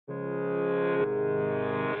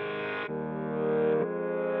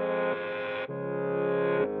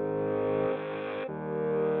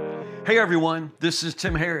Hey everyone, this is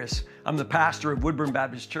Tim Harris. I'm the pastor of Woodburn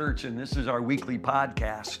Baptist Church, and this is our weekly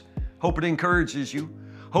podcast. Hope it encourages you.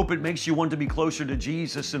 Hope it makes you want to be closer to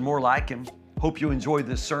Jesus and more like Him. Hope you enjoy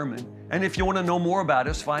this sermon. And if you want to know more about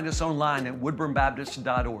us, find us online at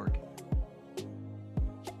woodburnbaptist.org.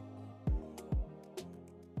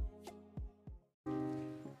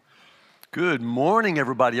 Good morning,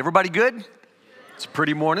 everybody. Everybody good? It's a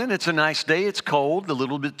pretty morning. It's a nice day. It's cold, a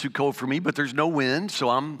little bit too cold for me, but there's no wind,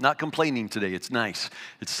 so I'm not complaining today. It's nice.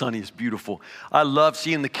 It's sunny. It's beautiful. I love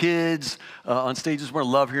seeing the kids on stages. I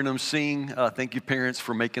love hearing them sing. Thank you, parents,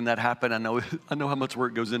 for making that happen. I know how much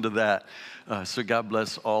work goes into that. So God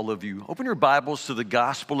bless all of you. Open your Bibles to the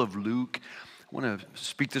Gospel of Luke. I want to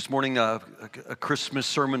speak this morning a Christmas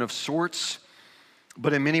sermon of sorts.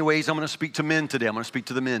 But in many ways, I'm going to speak to men today. I'm going to speak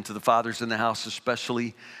to the men, to the fathers in the house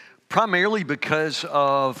especially, primarily because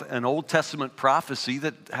of an Old Testament prophecy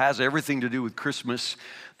that has everything to do with Christmas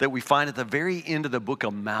that we find at the very end of the book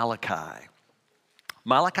of Malachi.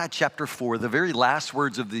 Malachi chapter 4, the very last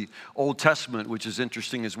words of the Old Testament, which is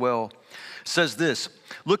interesting as well, says this: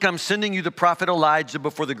 "Look, I'm sending you the prophet Elijah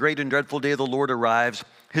before the great and dreadful day of the Lord arrives.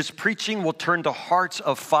 His preaching will turn the hearts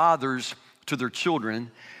of fathers to their children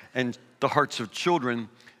and the hearts of children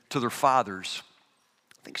to their fathers."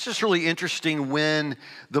 I think it's just really interesting when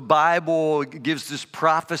the Bible gives this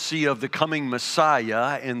prophecy of the coming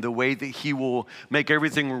Messiah and the way that He will make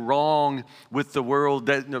everything wrong with the world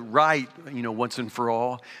right, once and for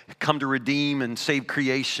all, come to redeem and save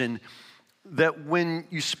creation. That when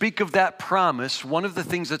you speak of that promise, one of the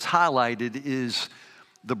things that's highlighted is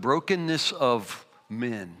the brokenness of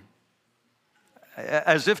men.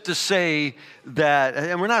 As if to say that,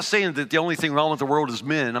 and we're not saying that the only thing wrong with the world is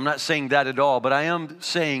men. I'm not saying that at all, but I am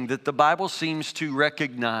saying that the Bible seems to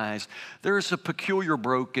recognize there is a peculiar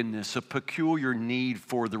brokenness, a peculiar need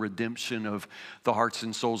for the redemption of the hearts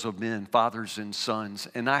and souls of men, fathers and sons.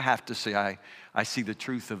 And I have to say, I see the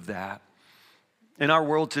truth of that. In our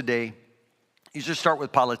world today, you just start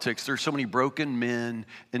with politics. There's so many broken men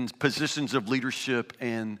in positions of leadership,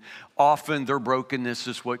 and often their brokenness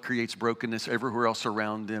is what creates brokenness everywhere else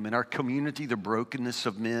around them. In our community, the brokenness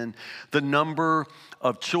of men, the number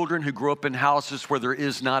of children who grow up in houses where there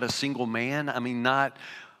is not a single man. I mean, not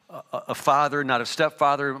a father, not a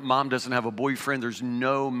stepfather. Mom doesn't have a boyfriend. There's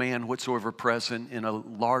no man whatsoever present in a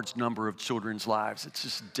large number of children's lives. It's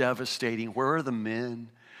just devastating. Where are the men?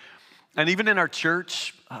 And even in our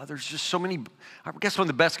church, there's just so many, I guess one of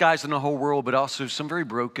the best guys in the whole world, but also some very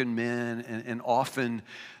broken men. And often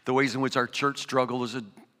the ways in which our church struggle is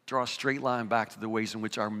draw a straight line back to the ways in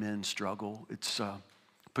which our men struggle. It's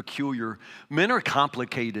peculiar. Men are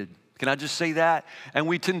complicated. Can I just say that? And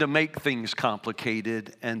we tend to make things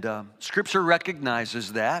complicated. And Scripture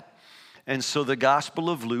recognizes that. And so the Gospel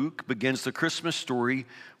of Luke begins the Christmas story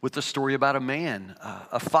with a story about a man,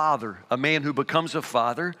 a father, a man who becomes a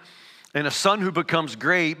father, and a son who becomes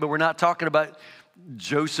great. But we're not talking about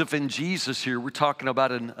Joseph and Jesus here. We're talking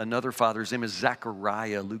about another father. His name is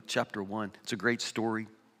Zechariah, Luke chapter 1. It's a great story.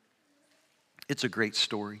 It's a great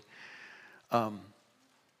story. I'm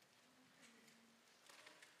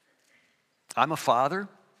a father.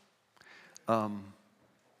 My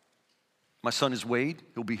son is Wade.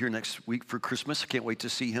 He'll be here next week for Christmas. I can't wait to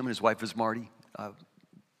see him, and his wife is Marty.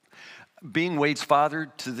 Being Wade's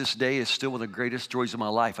father to this day is still one of the greatest joys of my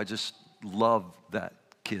life. I just love that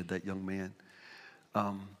kid, that young man.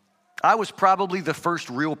 I was probably the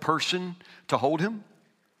first real person to hold him.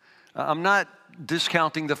 I'm not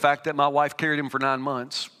discounting the fact that my wife carried him for 9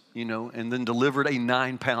 months, and then delivered a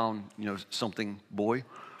 9-pound, something boy.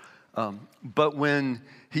 But when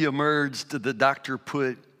he emerged, the doctor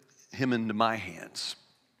put him into my hands.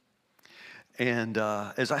 And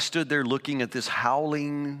as I stood there looking at this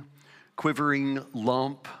howling, quivering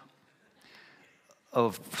lump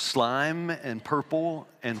of slime and purple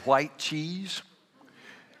and white cheese,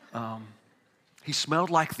 he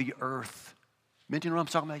smelled like the earth. Men, you know what I'm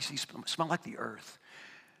talking about? He smelled like the earth.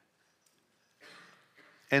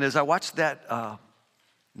 And as I watched that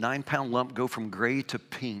 9-pound lump go from gray to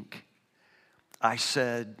pink, I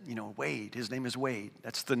said, Wade, his name is Wade.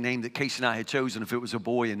 That's the name that Casey and I had chosen if it was a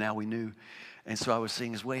boy, and now we knew. And so I was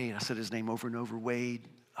saying his Wade. I said his name over and over, Wade.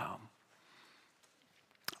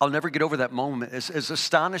 I'll never get over that moment. As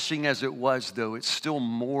astonishing as it was, though, it's still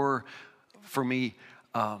more, for me,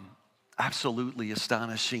 absolutely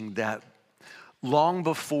astonishing that long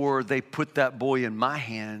before they put that boy in my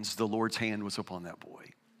hands, the Lord's hand was upon that boy.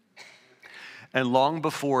 And long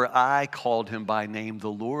before I called him by name, the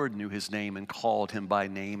Lord knew his name and called him by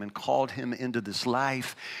name and called him into this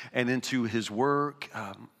life and into his work.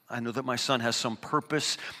 I know that my son has some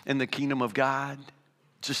purpose in the kingdom of God.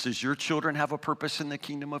 just as your children have a purpose in the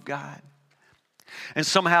kingdom of God. And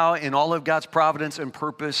somehow, in all of God's providence and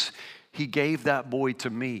purpose, he gave that boy to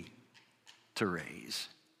me to raise.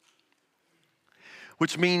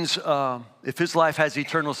 Which means if his life has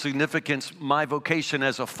eternal significance, my vocation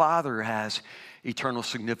as a father has eternal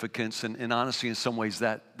significance. And honestly, in some ways,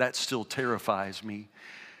 that still terrifies me.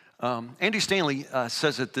 Andy Stanley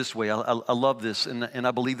says it this way. I love this, and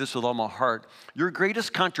I believe this with all my heart. Your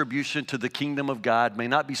greatest contribution to the kingdom of God may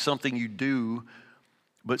not be something you do,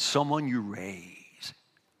 but someone you raise.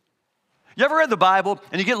 You ever read the Bible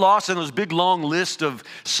and you get lost in those big long lists of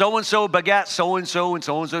so-and-so begat so-and-so and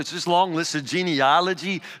so-and-so? It's just long list of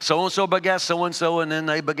genealogy. So-and-so begat so-and-so and then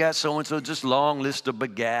they begat so-and-so. Just long list of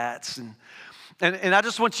begats. And I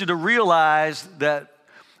just want you to realize that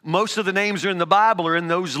most of the names are in the Bible are in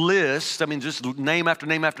those lists. I mean, just name after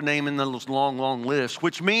name after name in those long, long lists,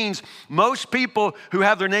 which means most people who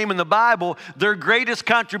have their name in the Bible, their greatest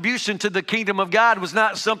contribution to the kingdom of God was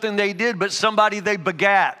not something they did, but somebody they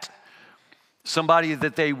begat. Somebody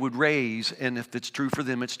that they would raise, and if it's true for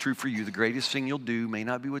them, it's true for you. The greatest thing you'll do may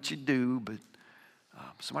not be what you do, but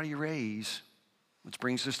somebody you raise. Which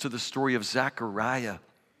brings us to the story of Zechariah.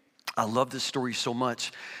 I love this story so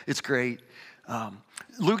much. It's great.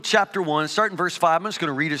 Luke chapter 1, starting verse 5. I'm just going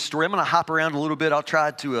to read a story. I'm going to hop around a little bit. I'll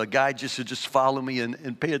try to guide you to just follow me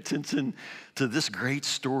and pay attention to this great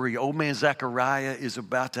story. Old man Zechariah is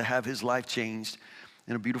about to have his life changed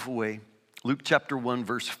in a beautiful way. Luke chapter 1,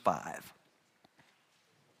 verse 5.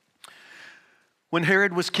 When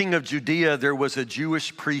Herod was king of Judea, there was a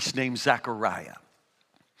Jewish priest named Zechariah.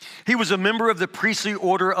 He was a member of the priestly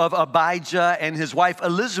order of Abijah, and his wife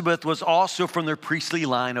Elizabeth was also from the priestly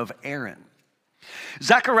line of Aaron.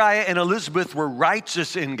 Zechariah and Elizabeth were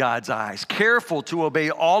righteous in God's eyes, careful to obey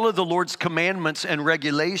all of the Lord's commandments and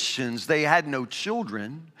regulations. They had no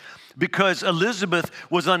children because Elizabeth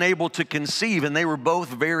was unable to conceive, and they were both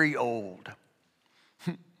very old.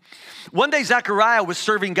 One day, Zechariah was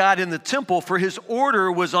serving God in the temple, for his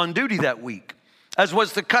order was on duty that week. As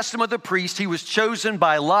was the custom of the priest, he was chosen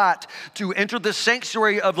by lot to enter the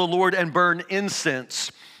sanctuary of the Lord and burn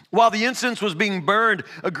incense. While the incense was being burned,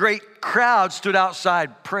 a great crowd stood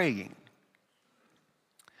outside praying.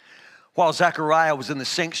 While Zechariah was in the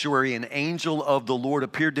sanctuary, an angel of the Lord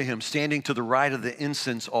appeared to him, standing to the right of the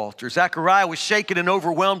incense altar. Zechariah was shaken and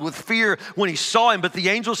overwhelmed with fear when he saw him, but the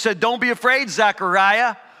angel said, "Don't be afraid,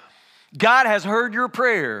 Zechariah. God has heard your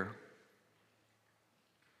prayer.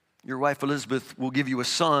 Your wife Elizabeth will give you a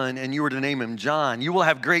son, and you are to name him John. You will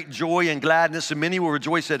have great joy and gladness, and many will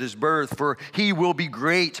rejoice at his birth, for he will be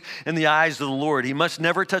great in the eyes of the Lord. He must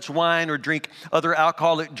never touch wine or drink other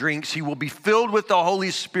alcoholic drinks. He will be filled with the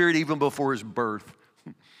Holy Spirit even before his birth.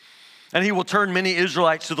 And he will turn many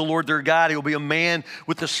Israelites to the Lord their God. He will be a man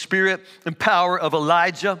with the spirit and power of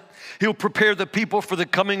Elijah. He'll prepare the people for the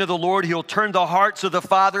coming of the Lord. He'll turn the hearts of the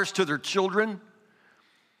fathers to their children.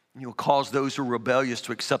 And he'll cause those who are rebellious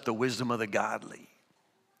to accept the wisdom of the godly."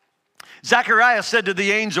 Zechariah said to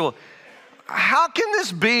the angel, "How can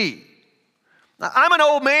this be? I'm an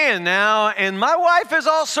old man now, and my wife is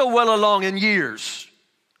also well along in years,"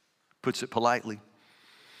 puts it politely.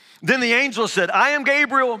 Then the angel said, "I am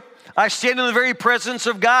Gabriel. I stand in the very presence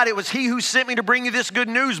of God. It was he who sent me to bring you this good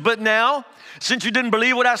news. But now, since you didn't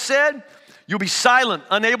believe what I said, you'll be silent,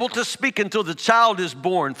 unable to speak until the child is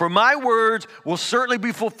born. For my words will certainly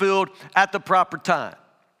be fulfilled at the proper time."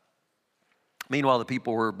 Meanwhile, the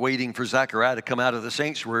people were waiting for Zechariah to come out of the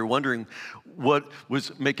sanctuary, wondering what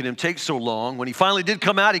was making him take so long. When he finally did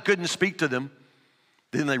come out, he couldn't speak to them.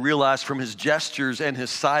 Then they realized from his gestures and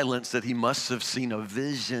his silence that he must have seen a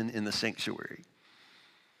vision in the sanctuary.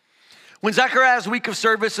 When Zechariah's week of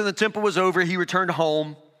service in the temple was over, he returned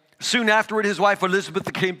home. Soon afterward, his wife Elizabeth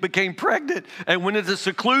became pregnant and went into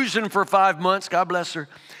seclusion for 5 months. God bless her.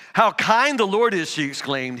 "How kind the Lord is," she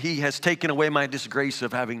exclaimed. "He has taken away my disgrace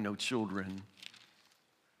of having no children."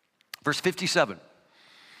 Verse 57.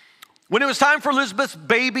 When it was time for Elizabeth's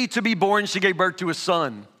baby to be born, she gave birth to a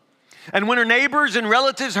son. And when her neighbors and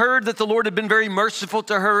relatives heard that the Lord had been very merciful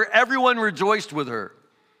to her, everyone rejoiced with her.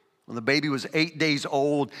 When the baby was 8 days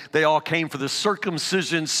old, they all came for the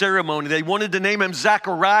circumcision ceremony. They wanted to name him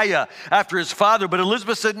Zechariah after his father, but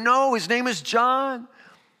Elizabeth said, "No, his name is John."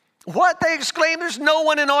 "What?" they exclaimed. "There's no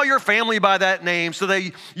one in all your family by that name." So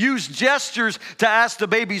they used gestures to ask the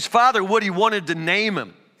baby's father what he wanted to name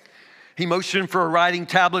him. He motioned for a writing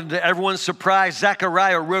tablet, and to everyone's surprise,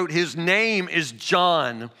 Zechariah wrote, "His name is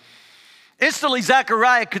John." Instantly,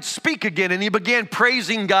 Zechariah could speak again, and he began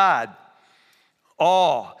praising God.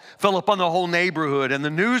 Awe fell upon the whole neighborhood, and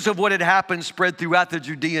the news of what had happened spread throughout the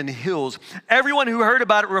Judean hills. Everyone who heard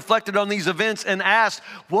about it reflected on these events and asked,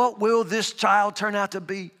 what will this child turn out to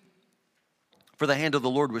be? For the hand of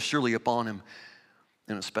the Lord was surely upon him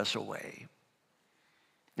in a special way.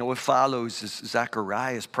 Now, what follows is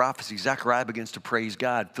Zechariah's prophecy. Zechariah begins to praise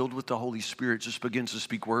God, filled with the Holy Spirit, just begins to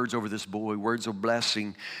speak words over this boy, words of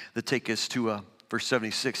blessing that take us to verse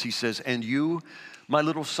 76. He says, and you, my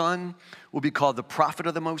little son, will be called the prophet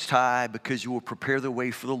of the Most High, because you will prepare the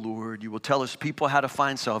way for the Lord. You will tell his people how to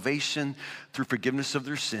find salvation through forgiveness of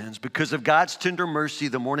their sins. Because of God's tender mercy,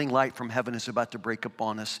 the morning light from heaven is about to break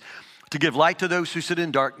upon us, to give light to those who sit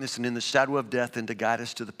in darkness and in the shadow of death, and to guide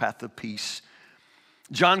us to the path of peace.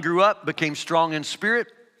 John grew up, became strong in spirit,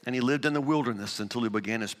 and he lived in the wilderness until he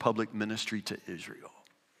began his public ministry to Israel.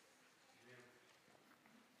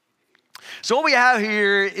 So what we have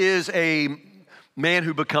here is a man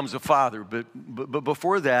who becomes a father, but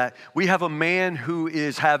before that, we have a man who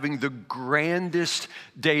is having the grandest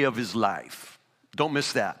day of his life. Don't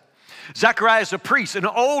miss that. Zechariah is a priest, an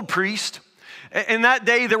old priest. In that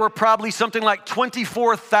day, there were probably something like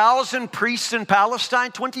 24,000 priests in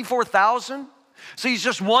Palestine, 24,000. So he's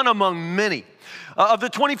just one among many. Of the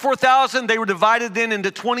 24,000, they were divided then into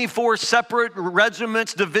 24 separate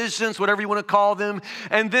regiments, divisions, whatever you want to call them.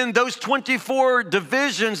 And then those 24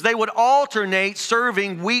 divisions, they would alternate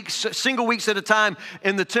serving weeks, single weeks at a time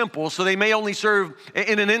in the temple. So they may only serve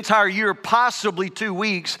in an entire year, possibly 2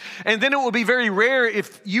 weeks. And then it would be very rare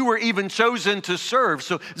if you were even chosen to serve.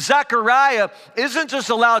 So Zechariah isn't just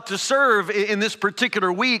allowed to serve in this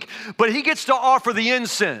particular week, but he gets to offer the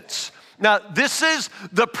incense. Now, this is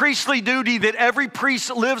the priestly duty that every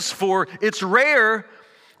priest lives for. It's rare,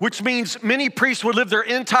 which means many priests would live their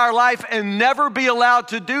entire life and never be allowed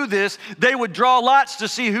to do this. They would draw lots to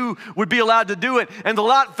see who would be allowed to do it, and the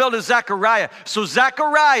lot fell to Zechariah. So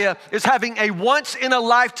Zechariah is having a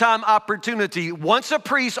once-in-a-lifetime opportunity. Once a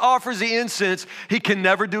priest offers the incense, he can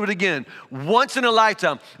never do it again. Once in a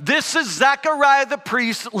lifetime. This is Zechariah the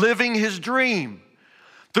priest living his dream.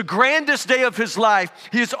 The grandest day of his life,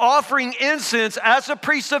 he is offering incense as a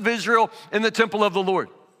priest of Israel in the temple of the Lord.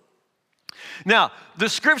 Now, the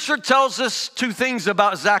scripture tells us 2 things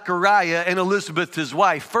about Zechariah and Elizabeth, his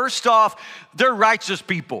wife. First off, they're righteous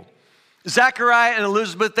people. Zechariah and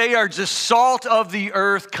Elizabeth, they are just salt of the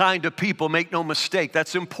earth kind of people. Make no mistake,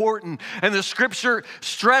 that's important. And the scripture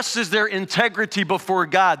stresses their integrity before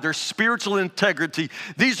God, their spiritual integrity.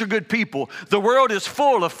 These are good people. The world is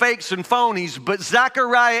full of fakes and phonies, but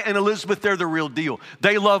Zechariah and Elizabeth, they're the real deal.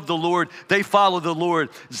 They love the Lord. They follow the Lord.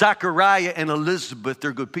 Zechariah and Elizabeth,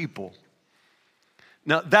 they're good people.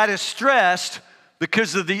 Now, that is stressed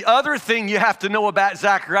because of the other thing you have to know about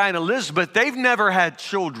Zechariah and Elizabeth. They've never had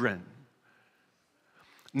children.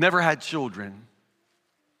 Never had children.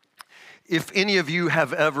 If any of you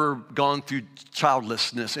have ever gone through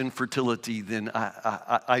childlessness, infertility, then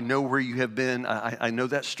I know where you have been. I know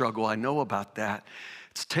that struggle. I know about that.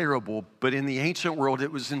 It's terrible. But in the ancient world, it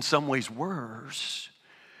was in some ways worse,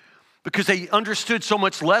 because they understood so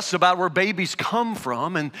much less about where babies come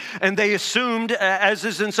from. And they assumed, as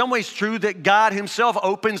is in some ways true, that God himself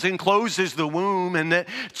opens and closes the womb, and that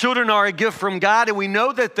children are a gift from God. And we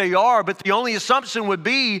know that they are, but the only assumption would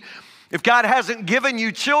be, if God hasn't given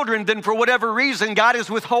you children, then for whatever reason, God is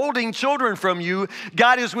withholding children from you.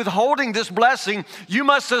 God is withholding this blessing. You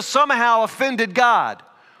must have somehow offended God.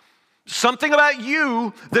 Something about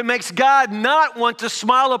you that makes God not want to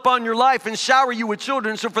smile upon your life and shower you with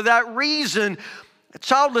children. So for that reason, a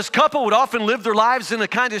childless couple would often live their lives in a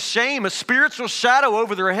kind of shame, a spiritual shadow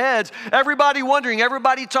over their heads. Everybody wondering,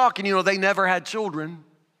 everybody talking, they never had children.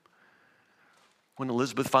 When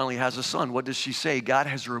Elizabeth finally has a son, what does she say? God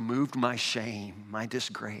has removed my shame, my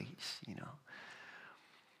disgrace,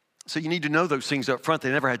 So you need to know those things up front.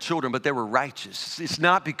 They never had children, but they were righteous. It's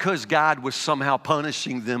not because God was somehow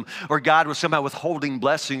punishing them or God was somehow withholding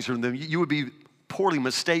blessings from them. You would be poorly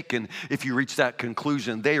mistaken if you reach that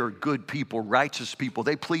conclusion. They are good people, righteous people.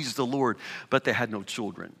 They pleased the Lord, but they had no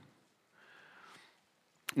children.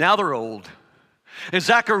 Now they're old. And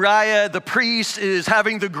Zechariah, the priest, is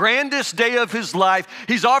having the grandest day of his life.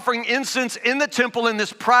 He's offering incense in the temple in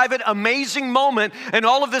this private, amazing moment. And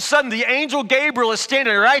all of a sudden, the angel Gabriel is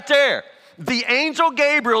standing right there. The angel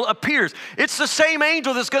Gabriel appears. It's the same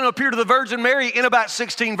angel that's going to appear to the Virgin Mary in about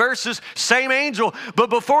 16 verses. Same angel. But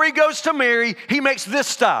before he goes to Mary, he makes this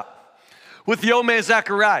stop with the old man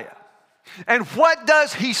Zechariah. And what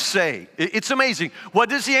does he say? It's amazing. What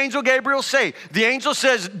does the angel Gabriel say? The angel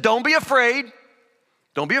says, don't be afraid.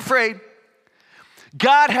 Don't be afraid.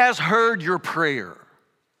 God has heard your prayer.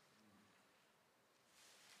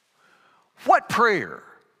 What prayer?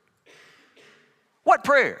 What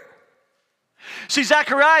prayer? See,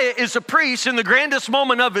 Zechariah is a priest in the grandest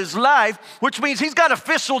moment of his life, which means he's got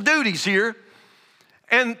official duties here.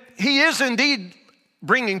 And he is indeed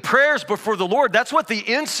bringing prayers before the Lord. That's what the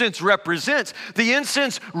incense represents. The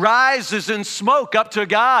incense rises in smoke up to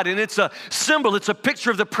God, and it's a symbol. It's a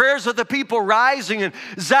picture of the prayers of the people rising. And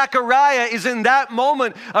Zechariah is in that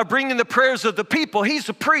moment of bringing the prayers of the people. He's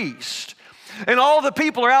a priest. And all the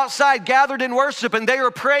people are outside gathered in worship, and they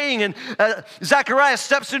are praying. And Zechariah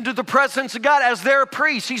steps into the presence of God as their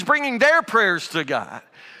priest. He's bringing their prayers to God.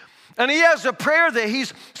 And he has a prayer that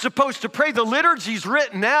he's supposed to pray. The liturgy's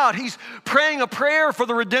written out. He's praying a prayer for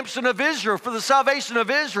the redemption of Israel, for the salvation of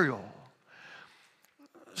Israel.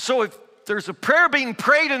 So if there's a prayer being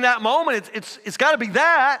prayed in that moment, it's got to be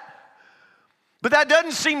that. But that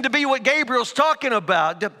doesn't seem to be what Gabriel's talking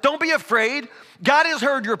about. Don't be afraid. God has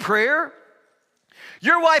heard your prayer.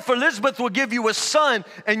 Your wife Elizabeth will give you a son,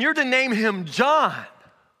 and you're to name him John.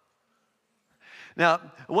 Now,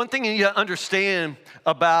 one thing you need to understand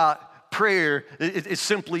about prayer is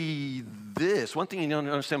simply this. One thing you don't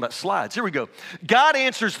understand about slides. Here we go. God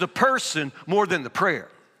answers the person more than the prayer.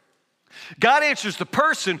 God answers the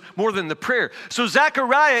person more than the prayer. So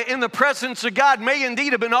Zechariah, in the presence of God, may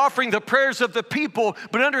indeed have been offering the prayers of the people,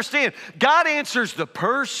 but understand, God answers the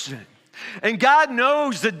person. And God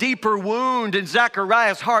knows the deeper wound in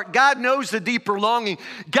Zechariah's heart. God knows the deeper longing.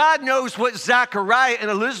 God knows what Zechariah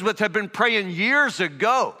and Elizabeth have been praying years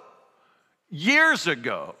ago. Years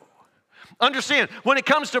ago. Understand, when it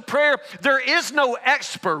comes to prayer, there is no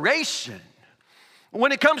expiration.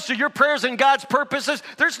 When it comes to your prayers and God's purposes,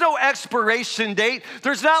 there's no expiration date.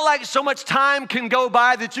 There's not like so much time can go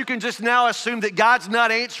by that you can just now assume that God's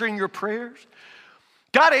not answering your prayers.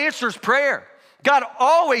 God answers prayer. God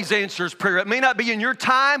always answers prayer. It may not be in your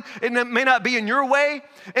time. It may not be in your way.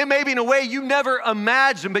 It may be in a way you never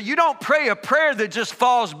imagined. But you don't pray a prayer that just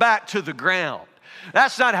falls back to the ground.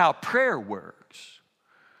 That's not how prayer works.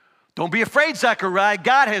 Don't be afraid, Zechariah.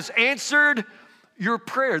 God has answered your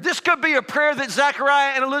prayer. This could be a prayer that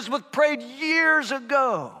Zechariah and Elizabeth prayed years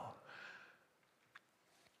ago.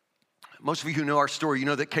 Most of you who know our story, you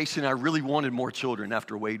know that Casey and I really wanted more children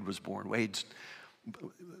after Wade was born. Wade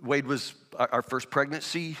was our first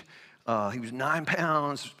pregnancy. He was 9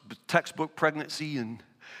 pounds, textbook pregnancy, and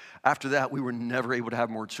after that, we were never able to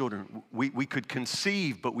have more children. We could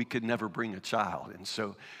conceive, but we could never bring a child, and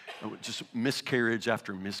so just miscarriage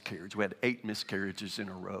after miscarriage. We had 8 miscarriages in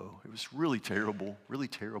a row. It was really terrible, really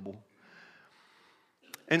terrible.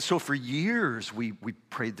 And so for years, we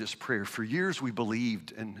prayed this prayer. For years, we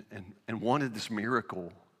believed and wanted this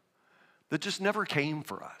miracle that just never came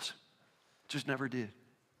for us. Just never did.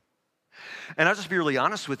 And I'll just be really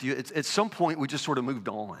honest with you, at some point we just sort of moved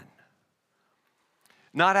on.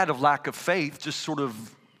 Not out of lack of faith, just sort of,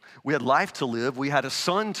 we had life to live, we had a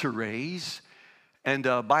son to raise, and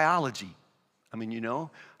biology. I mean, you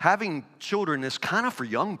know, having children is kind of for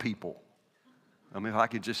young people. I mean, if I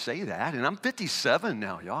could just say that. And I'm 57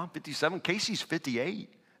 now, y'all. I'm 57. Casey's 58.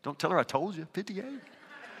 Don't tell her I told you, 58.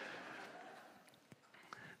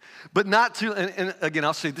 But not to, and again,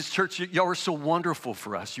 I'll say this church, y'all were so wonderful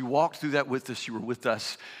for us. You walked through that with us. You were with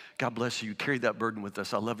us. God bless you. You carried that burden with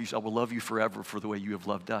us. I love you. I will love you forever for the way you have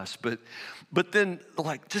loved us. But then,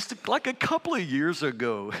 just like a couple of years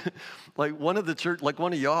ago,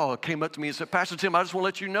 one of y'all came up to me and said, Pastor Tim, I just want to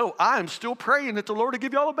let you know, I am still praying that the Lord will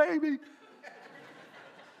give y'all a baby.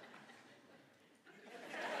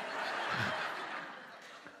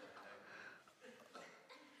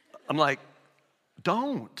 I'm like,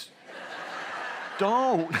 don't.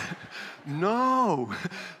 No.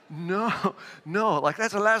 Like,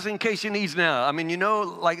 that's the last thing Casey needs now. I mean, you know,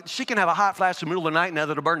 like, she can have a hot flash in the middle of the night now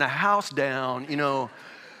that'll burn the house down, you know.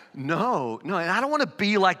 No. And I don't want to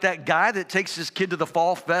be like that guy that takes his kid to the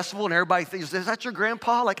fall festival and everybody thinks, is that your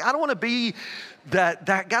grandpa? Like, I don't want to be that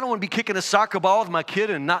guy. I don't want to be kicking a soccer ball with my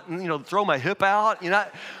kid and not, you know, throw my hip out. You know,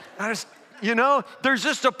 I just... You know, there's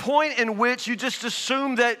just a point in which you just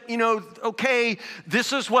assume that, you know, okay,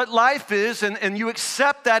 this is what life is, and you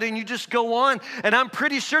accept that and you just go on. And I'm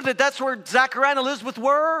pretty sure that that's where Zechariah and Elizabeth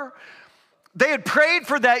were. They had prayed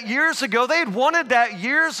for that years ago. They had wanted that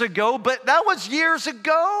years ago, but that was years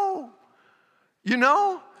ago. You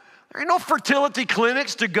know? There ain't no fertility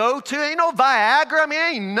clinics to go to. Ain't no Viagra. I mean,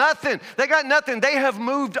 ain't nothing. They got nothing. They have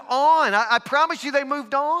moved on. I promise you they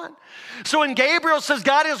moved on. So when Gabriel says,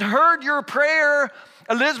 God has heard your prayer,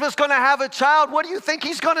 Elizabeth's going to have a child, what do you think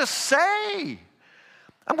he's going to say?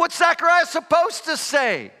 And what's Zechariah supposed to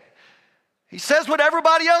say? He says what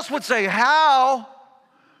everybody else would say. How?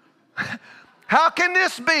 How can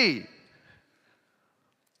this be?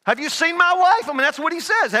 Have you seen my wife? I mean, that's what he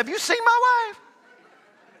says. Have you seen my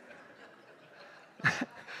wife?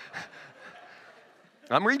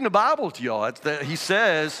 I'm reading the Bible to y'all. He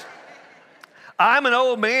says, I'm an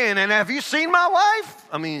old man, and have you seen my wife?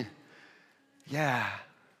 I mean, yeah.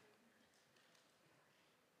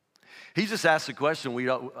 He just asked the question we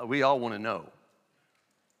all want to know.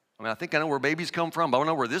 I mean, I think I know where babies come from, but I don't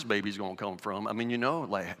know where this baby's going to come from. I mean,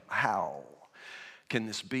 like, how can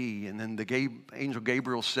this be? And then the angel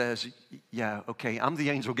Gabriel says, yeah, okay, I'm the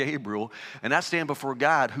angel Gabriel, and I stand before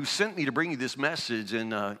God who sent me to bring you this message.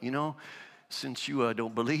 And, since you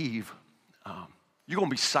don't believe, you're going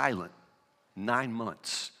to be silent 9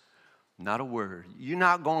 months, not a word. You're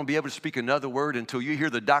not going to be able to speak another word until you hear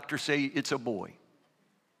the doctor say it's a boy.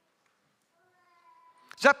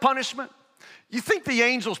 Is that punishment? You think the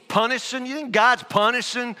angel's punishing? You think God's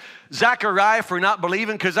punishing Zechariah for not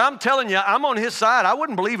believing? Because I'm telling you, I'm on his side. I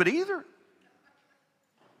wouldn't believe it either.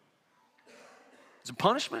 It's a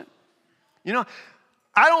punishment.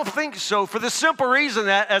 I don't think so, for the simple reason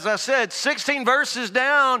that, as I said, 16 verses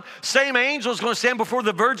down, same angel is going to stand before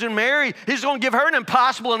the Virgin Mary. He's going to give her an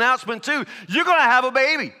impossible announcement too. You're going to have a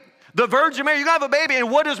baby. The Virgin Mary, you're going to have a baby.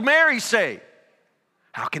 And what does Mary say?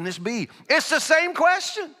 How can this be? It's the same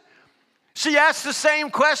question. She asked the same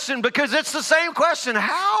question because it's the same question.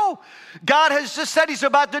 How? God has just said he's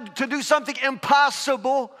about to do something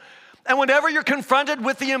impossible. And whenever you're confronted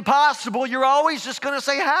with the impossible, you're always just going to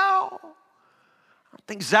say, how? I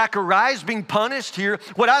think Zechariah is being punished here.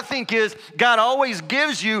 What I think is God always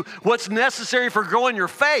gives you what's necessary for growing your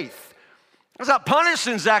faith. It's not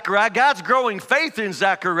punishing Zechariah. God's growing faith in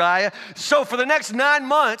Zechariah. So for the next 9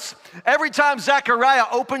 months, every time Zechariah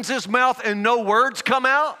opens his mouth and no words come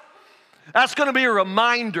out, that's going to be a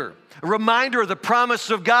reminder of the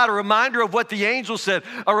promise of God, a reminder of what the angel said,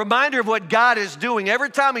 a reminder of what God is doing. Every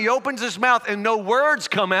time he opens his mouth and no words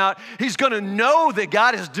come out, he's going to know that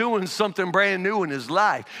God is doing something brand new in his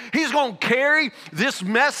life. He's going to carry this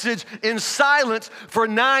message in silence for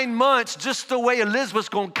 9 months, just the way Elizabeth's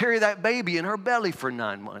going to carry that baby in her belly for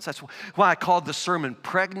 9 months. That's why I called the sermon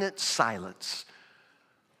Pregnant Silence.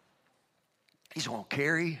 He's going to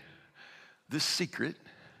carry this secret,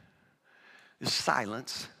 this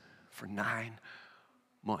silence, for 9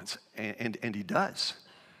 months. And he does.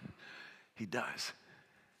 He does.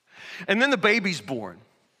 And then the baby's born.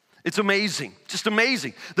 It's amazing, just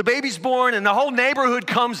amazing. The baby's born and the whole neighborhood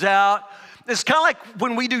comes out. It's kind of like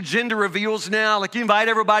when we do gender reveals now. Like you invite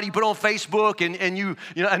everybody, you put it on Facebook and you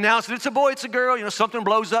announce it. It's a boy, it's a girl. Something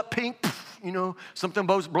blows up pink. Something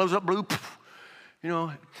blows up blue.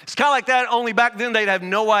 It's kind of like that, only back then they'd have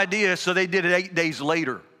no idea, so they did it 8 days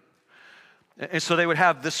later. And so they would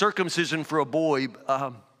have the circumcision for a boy,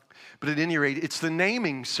 but at any rate, it's the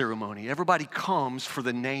naming ceremony. Everybody comes for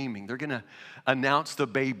the naming. They're going to announce the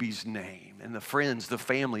baby's name, and the friends, the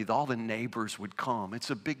family, all the neighbors would come.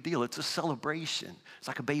 It's a big deal. It's a celebration. It's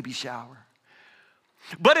like a baby shower.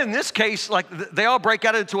 But in this case, like they all break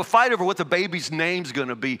out into a fight over what the baby's name's going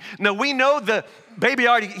to be. Now we know the baby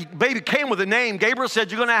came with a name. Gabriel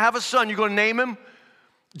said, "You're going to have a son. You're going to name him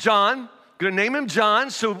John." Going to name him John,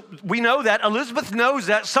 so we know that. Elizabeth knows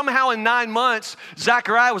that. Somehow in 9 months,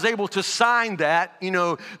 Zechariah was able to sign that,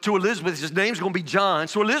 to Elizabeth. His name's going to be John.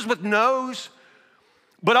 So Elizabeth knows.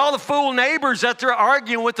 But all the fool neighbors that they're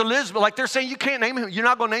arguing with Elizabeth, like they're saying, you can't name him. You're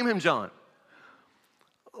not going to name him John.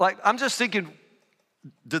 Like, I'm just thinking,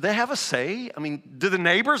 do they have a say? I mean, do the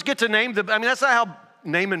neighbors get to name that's not how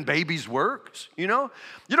naming babies works, You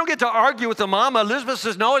don't get to argue with the mama. Elizabeth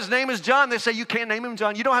says, no, his name is John. They say, you can't name him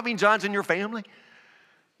John. You don't have any Johns in your family.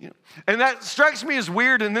 And that strikes me as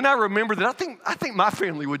weird. And then I remember that I think my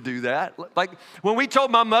family would do that. Like when we told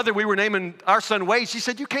my mother we were naming our son Wade, she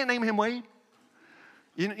said, you can't name him Wade.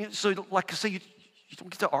 So like I say, you don't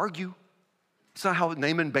get to argue. It's not how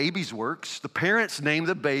naming babies works. The parents name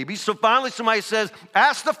the baby. So finally somebody says,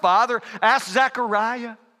 ask the father, ask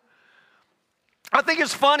Zechariah. I think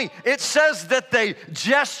it's funny. It says that they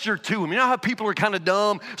gesture to him. You know how people are kind of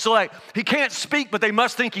dumb? So like, he can't speak, but they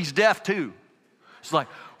must think he's deaf too. It's like,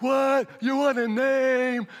 what? You want to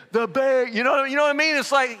name the baby? You know what I mean?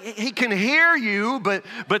 It's like, he can hear you, but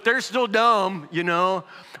they're still dumb, What are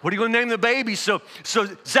you going to name the baby? So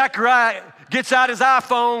Zechariah gets out his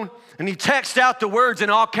iPhone and he texts out the words in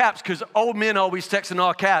all caps, because old men always text in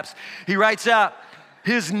all caps. He writes out,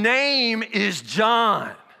 his name is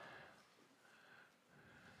John.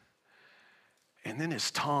 And then his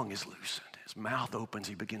tongue is loosened. His mouth opens.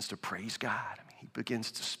 He begins to praise God. He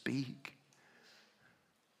begins to speak.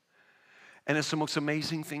 And it's the most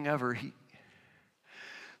amazing thing ever.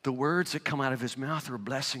 The words that come out of his mouth are a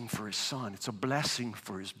blessing for his son. It's a blessing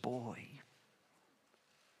for his boy.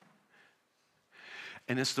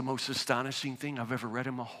 And it's the most astonishing thing I've ever read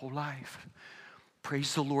in my whole life.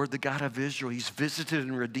 Praise the Lord, the God of Israel. He's visited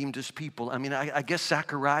and redeemed his people. I mean, I guess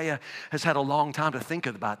Zechariah has had a long time to think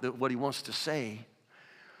about what he wants to say.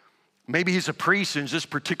 Maybe he's a priest and just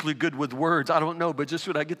particularly good with words. I don't know. But just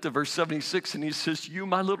when I get to verse 76 and he says, you,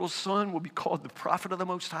 my little son, will be called the prophet of the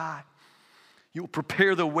Most High. You'll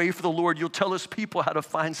prepare the way for the Lord. You'll tell his people how to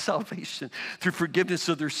find salvation through forgiveness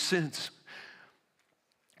of their sins.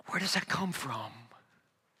 Where does that come from?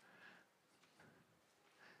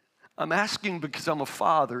 I'm asking because I'm a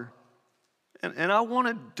father, and I want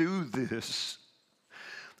to do this.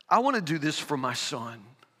 I want to do this for my son.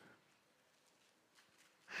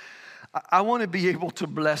 I want to be able to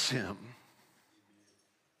bless him.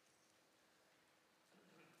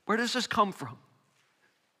 Where does this come from?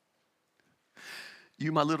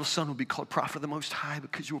 You, my little son, will be called prophet of the Most High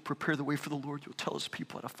because you will prepare the way for the Lord. You'll tell his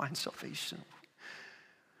people how to find salvation.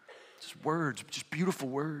 Just words, just beautiful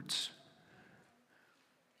words.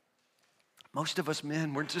 Most of us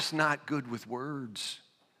men, we're just not good with words.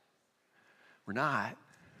 We're not.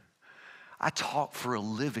 I talk for a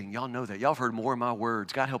living. Y'all know that. Y'all have heard more of my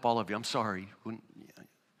words. God help all of you. I'm sorry.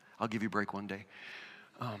 I'll give you a break one day.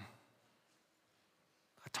 I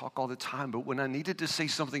talk all the time, but when I needed to say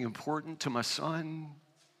something important to my son,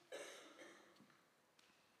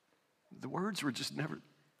 the words were just never,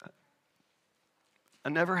 I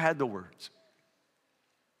never had the words.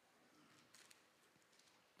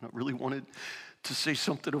 I really wanted to say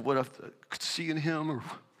something of what I could see in him or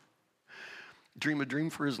dream a dream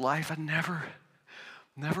for his life. I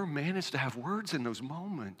never managed to have words in those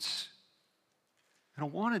moments. And I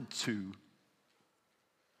wanted to.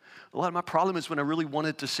 A lot of my problem is when I really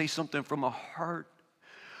wanted to say something from my heart,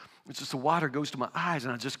 it's just the water goes to my eyes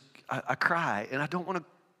and I cry. And I don't want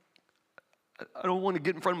to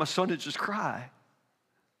get in front of my son and just cry.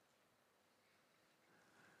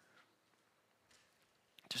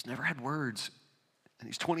 Just never had words. And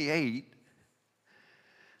he's 28.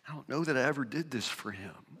 I don't know that I ever did this for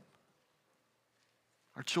him.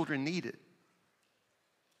 Our children need it.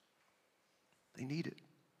 They need it.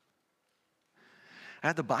 I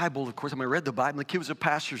had the Bible, of course. I read the Bible. The kid was a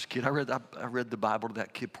pastor's kid. I read the Bible to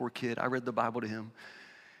that kid, poor kid. I read the Bible to him.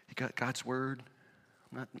 He got God's word.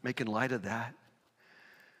 I'm not making light of that.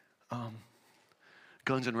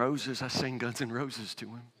 Guns N' Roses, I sang Guns N' Roses to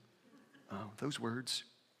him. Those words.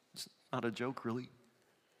 It's not a joke, really.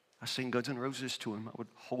 I sang Guns N' Roses to him. I would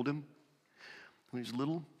hold him when he was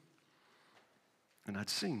little, and I'd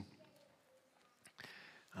sing.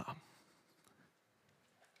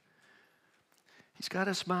 He's got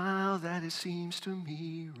a smile that it seems to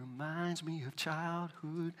me reminds me of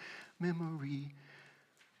childhood memory.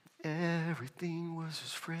 Everything was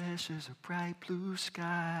as fresh as a bright blue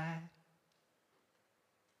sky.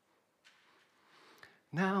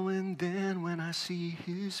 Now and then when I see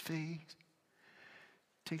his face,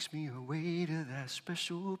 takes me away to that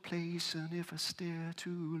special place. And if I stare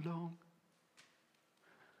too long,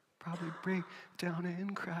 probably break down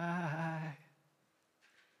and cry.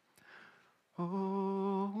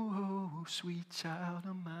 Oh, sweet child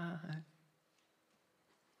of mine.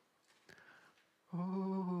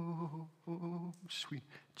 Oh, sweet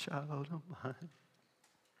child of mine.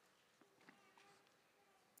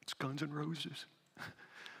 It's Guns N' Roses.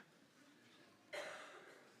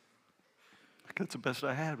 That's the best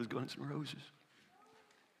I had was Guns N' Roses.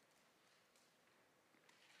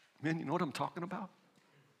 Man, you know what I'm talking about?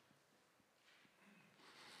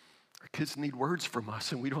 Our kids need words from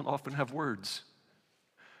us, and we don't often have words.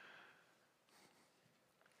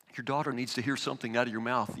 Your daughter needs to hear something out of your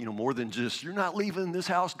mouth, more than just, you're not leaving this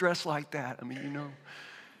house dressed like that. I mean,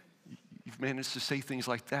 you've managed to say things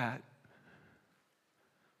like that.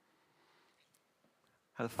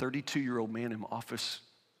 I had a 32-year-old man in my office.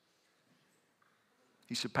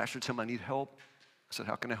 He said, Pastor Tim, I need help. I said,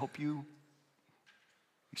 how can I help you?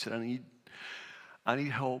 He said, I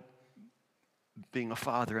need help being a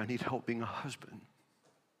father. I need help being a husband.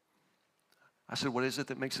 I said, what is it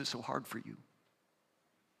that makes it so hard for you?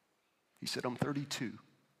 He said, I'm 32.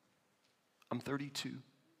 I'm 32.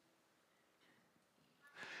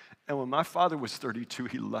 And when my father was 32,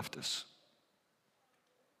 he left us.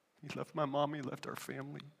 He left my mom, he left our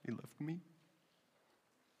family, he left me.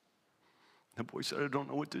 The boy said, I don't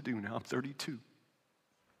know what to do now. I'm 32. You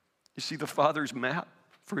see the father's map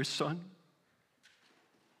for his son?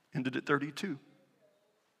 Ended at 32.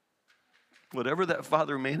 Whatever that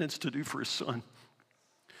father managed to do for his son,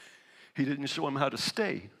 he didn't show him how to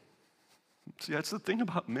stay. See, that's the thing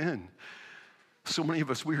about men. So many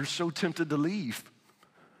of us, we are so tempted to leave.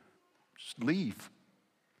 Just leave.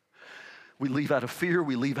 We leave out of fear.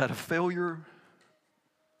 We leave out of failure.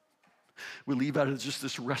 We leave out of just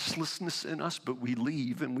this restlessness in us, but we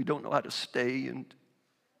leave and we don't know how to stay. And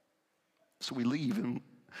so we leave. And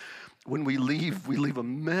when we leave a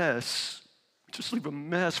mess. Just leave a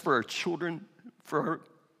mess for our children, for our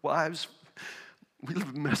wives. We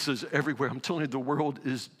leave messes everywhere. I'm telling you, the world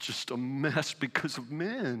is just a mess because of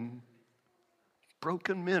men.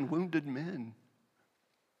 Broken men, wounded men.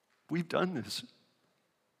 We've done this.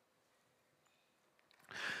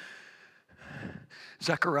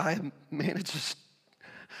 Zechariah manages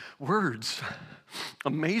words,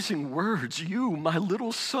 amazing words. You, my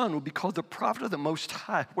little son, will be called the prophet of the Most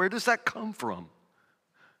High. Where does that come from?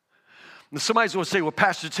 Now, somebody's going to say, well,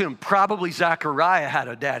 Pastor Tim, probably Zechariah had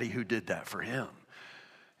a daddy who did that for him.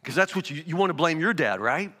 Because that's what you want to blame your dad,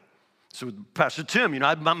 right? So, Pastor Tim,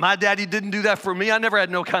 my daddy didn't do that for me. I never had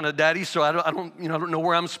no kind of daddy, so I don't know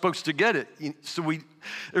where I'm supposed to get it. So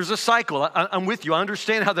there's a cycle. I'm with you. I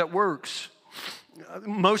understand how that works.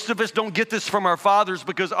 Most of us don't get this from our fathers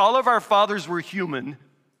because all of our fathers were human,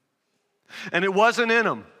 and it wasn't in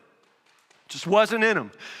them. Just wasn't in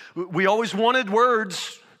them. We always wanted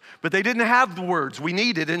words, but they didn't have the words we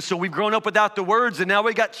needed, and so we've grown up without the words, and now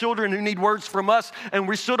we got children who need words from us, and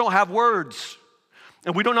we still don't have words.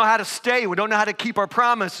 And we don't know how to stay. We don't know how to keep our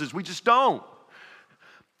promises. We just don't.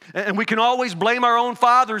 And we can always blame our own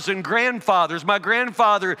fathers and grandfathers. My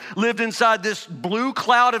grandfather lived inside this blue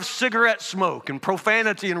cloud of cigarette smoke and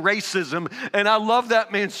profanity and racism, and I love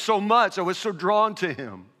that man so much. I was so drawn to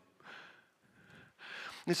him.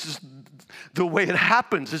 This is the way it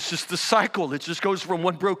happens. It's just the cycle. It just goes from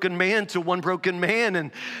one broken man to one broken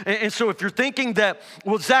man. And so if you're thinking that,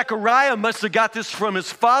 well, Zechariah must have got this from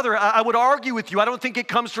his father, I would argue with you. I don't think it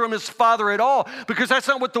comes from his father at all, because that's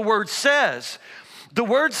not what the word says. The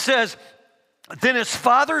word says, then his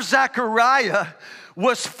father Zechariah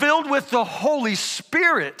was filled with the Holy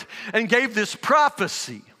Spirit and gave this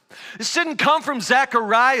prophecy. This didn't come from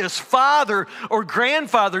Zechariah's father or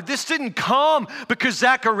grandfather. This didn't come because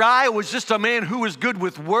Zechariah was just a man who was good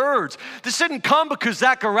with words. This didn't come because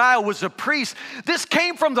Zechariah was a priest. This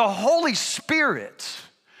came from the Holy Spirit.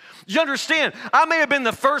 You understand, I may have been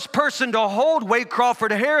the first person to hold Wade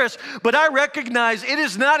Crawford Harris, but I recognize it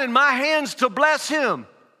is not in my hands to bless him.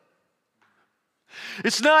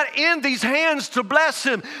 It's not in these hands to bless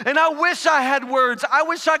him. And I wish I had words. I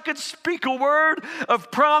wish I could speak a word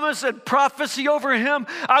of promise and prophecy over him.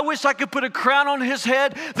 I wish I could put a crown on his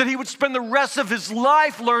head that he would spend the rest of his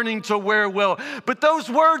life learning to wear well. But those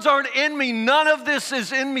words aren't in me. None of this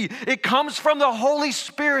is in me. It comes from the Holy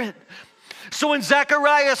Spirit. So when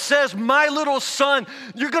Zechariah says, my little son,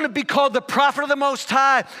 you're going to be called the prophet of the Most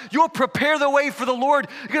High. You'll prepare the way for the Lord.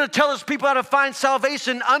 You're going to tell his people how to find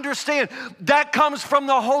salvation. Understand, that comes from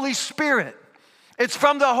the Holy Spirit. It's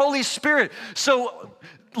from the Holy Spirit. So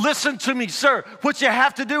listen to me, sir. What you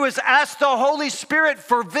have to do is ask the Holy Spirit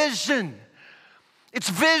for vision. It's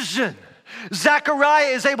vision. Zechariah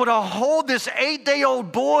is able to hold this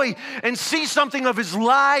 8-day-old boy and see something of his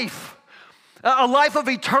life. A life of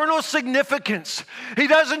eternal significance. He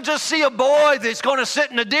doesn't just see a boy that's going to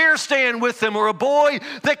sit in a deer stand with him or a boy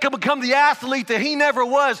that can become the athlete that he never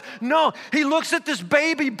was. No, he looks at this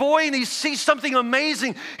baby boy and he sees something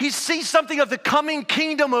amazing. He sees something of the coming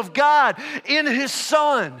kingdom of God in his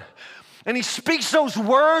son. And he speaks those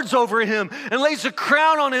words over him and lays a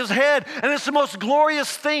crown on his head. And it's the most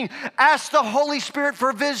glorious thing. Ask the Holy Spirit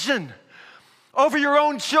for vision. Over your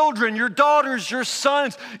own children, your daughters, your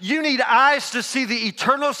sons. You need eyes to see the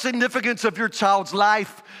eternal significance of your child's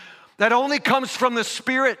life. That only comes from the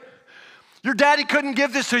Spirit. Your daddy couldn't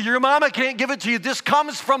give this to you. Your mama can't give it to you. This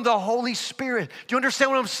comes from the Holy Spirit. Do you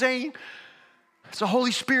understand what I'm saying? It's the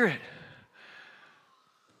Holy Spirit.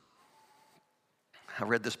 I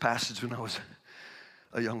read this passage when I was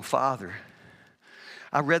a young father.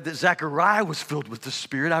 I read that Zechariah was filled with the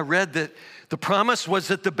Spirit. I read that the promise was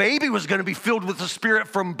that the baby was going to be filled with the Spirit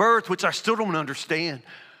from birth, which I still don't understand.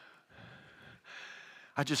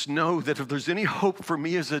 I just know that if there's any hope for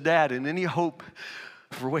me as a dad and any hope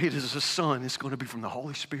for Wade as a son, it's going to be from the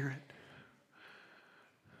Holy Spirit.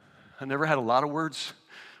 I never had a lot of words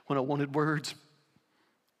when I wanted words,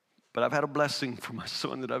 but I've had a blessing for my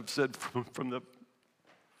son that I've said from the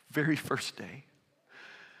very first day.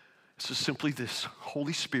 It's just simply this: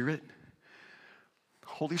 Holy Spirit,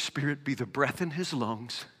 be the breath in his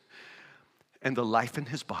lungs and the life in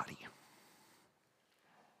his body.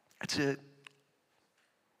 That's it.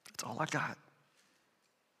 That's all I got.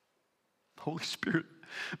 Holy Spirit,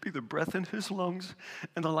 be the breath in his lungs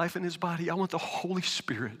and the life in his body. I want the Holy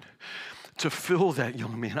Spirit to fill that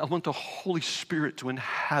young man. I want the Holy Spirit to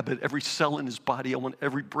inhabit every cell in his body. I want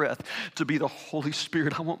every breath to be the Holy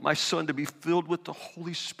Spirit. I want my son to be filled with the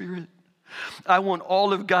Holy Spirit. I want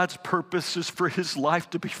all of God's purposes for his life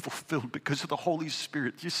to be fulfilled because of the Holy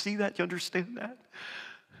Spirit. You see that? You understand that?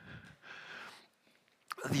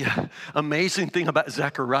 The amazing thing about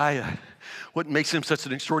Zechariah, what makes him such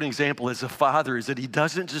an extraordinary example as a father, is that he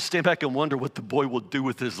doesn't just stand back and wonder what the boy will do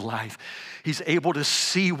with his life. He's able to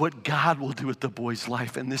see what God will do with the boy's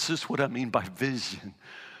life. And this is what I mean by vision.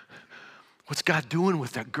 What's God doing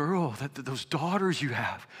with that girl, those daughters you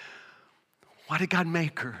have? Why did God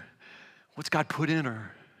make her? What's God put in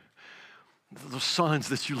her? Those sons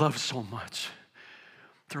that you love so much.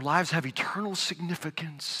 Their lives have eternal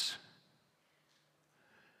significance.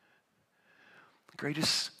 The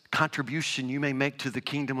greatest contribution you may make to the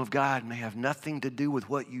kingdom of God may have nothing to do with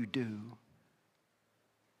what you do.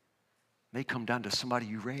 It may come down to somebody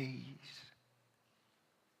you raise.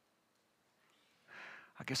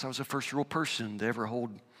 I guess I was the first real person to ever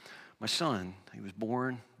hold my son. He was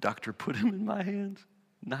born, doctor put him in my hands,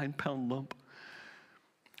 9-pound lump.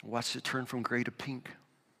 I watched it turn from gray to pink.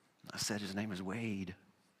 I said his name is Wade.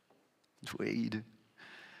 It's Wade.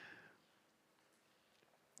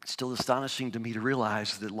 It's still astonishing to me to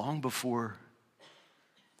realize that long before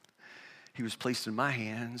he was placed in my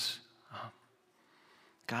hands,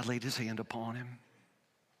 God laid his hand upon him.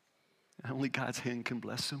 And only God's hand can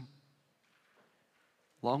bless him.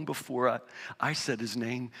 Long before I said his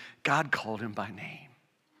name, God called him by name,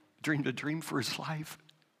 dreamed a dream for his life.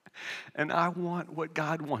 And I want what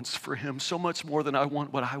God wants for him so much more than I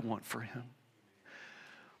want what I want for him.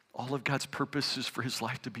 All of God's purposes for his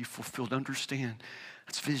life to be fulfilled. Understand,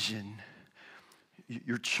 that's vision.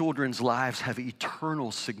 Your children's lives have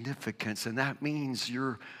eternal significance, and that means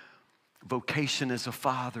your vocation as a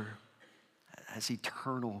father has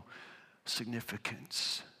eternal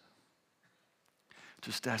significance.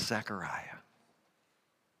 Just ask Zechariah.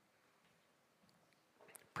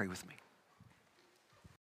 Pray with me.